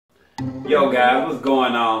Yo guys, what's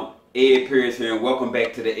going on? Ed Pierce here and welcome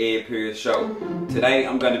back to the Ed Pierce Show. Today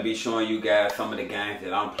I'm going to be showing you guys some of the games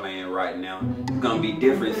that I'm playing right now. It's going to be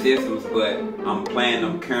different systems, but I'm playing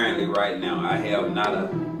them currently right now. I have not a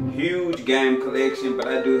huge game collection, but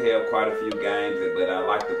I do have quite a few games, but I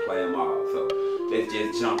like to play them all. So let's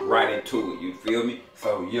just jump right into it, you feel me?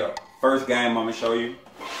 So yeah, first game I'm going to show you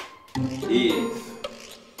is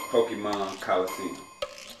Pokemon Colosseum.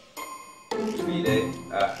 See that?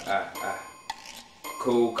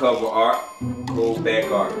 Cool cover art, cool back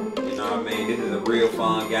art. You know what I mean? This is a real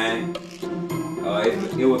fun game.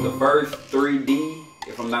 It was the first 3D,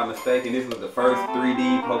 if I'm not mistaken. This was the first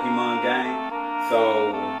 3D Pokemon game.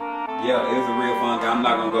 So yeah, it was a real fun game. I'm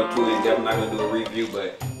not gonna go too in depth. I'm not gonna do a review,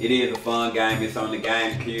 but it is a fun game. It's on the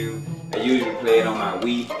GameCube. I usually play it on my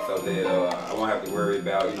Wii, so that I won't have to worry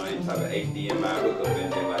about any type of HDMI hookup and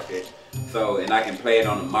anything like that. So, and I can play it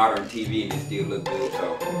on a modern TV and it still look good.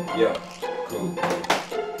 So yeah, cool.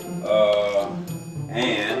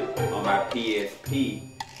 And on my PSP,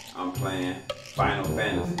 I'm playing Final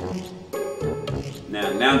Fantasy.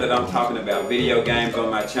 Now that I'm talking about video games on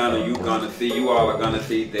my channel, you all are gonna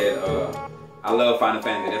see that I love Final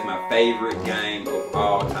Fantasy. That's my favorite game of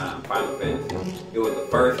all time, Final Fantasy. It was the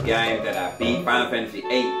first game that I beat. Final Fantasy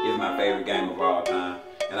 8 is my favorite game of all time.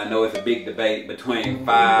 And I know it's a big debate between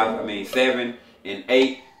 7 and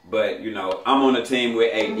 8, but I'm on a team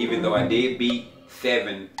with 8, even though I did beat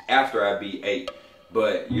 7 after I beat 8.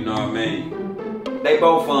 But you know what I mean? They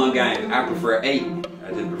both fun games. I prefer 8.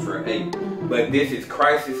 I just prefer 8. But this is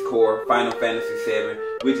Crisis Core Final Fantasy 7,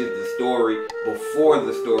 which is the story before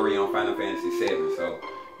the story on Final Fantasy 7. So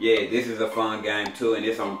yeah, this is a fun game too, and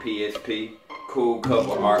it's on PSP. Cool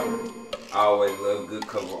cover art. I always love good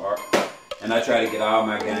cover art. And I try to get all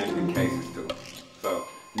my games in cases too. So,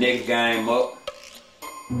 next game up,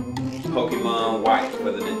 Pokemon White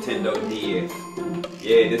for the Nintendo DS.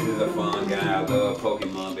 Yeah, this is a fun game. I love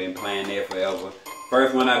Pokemon, been playing there forever.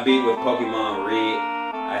 First one I beat was Pokemon Red.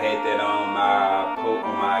 I had that on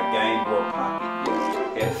my Game Boy Pocket.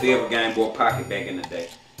 Yeah, had a silver Game Boy Pocket back in the day.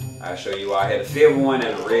 I'll show you all. I had a silver one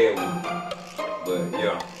and a red one. But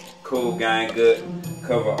yeah, cool game, good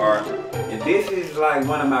cover art. And this is like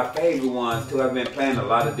one of my favorite ones too. I've been playing a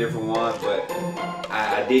lot of different ones, but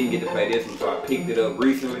I didn't get to play this one, so I picked it up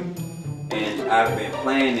recently. And I've been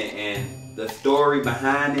playing it, and the story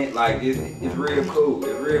behind it, like it's real cool.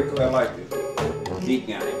 It's real cool. I like this. Deep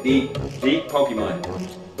game, deep Pokemon.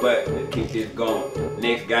 But let's keep this going.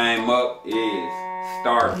 Next game up is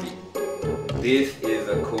Starfy. This is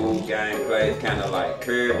a cool gameplay. It's kind of like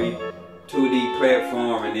Kirby. 2D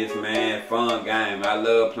platform and this, man, fun game. I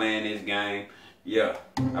love playing this game. Yeah,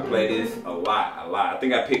 I play this a lot. I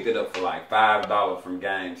think I picked it up for like $5 from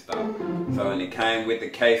GameStop. So, and it came with the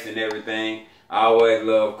case and everything. I always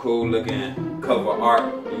love cool looking cover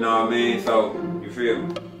art, you know what I mean? So, you feel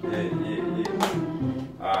me?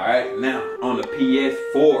 Yeah. Alright, now on the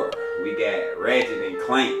PS4, we got Ratchet and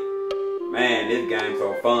Clank. Man, this game's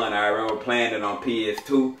so fun. I remember playing it on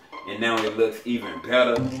PS2. And now it looks even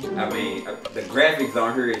better. I mean, the graphics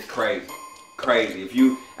on here is crazy.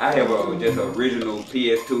 I have just original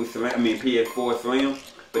PS4 Slim.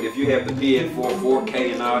 But if you have the PS4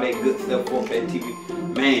 4K and all that good stuff, 4K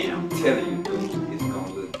TV, man, I'm telling you, dude, it's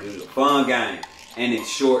gonna look good. Fun game, and it's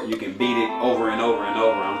short. You can beat it over and over and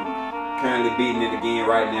over. I'm currently beating it again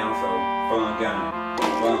right now, so fun game,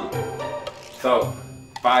 fun. So,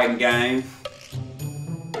 fighting games.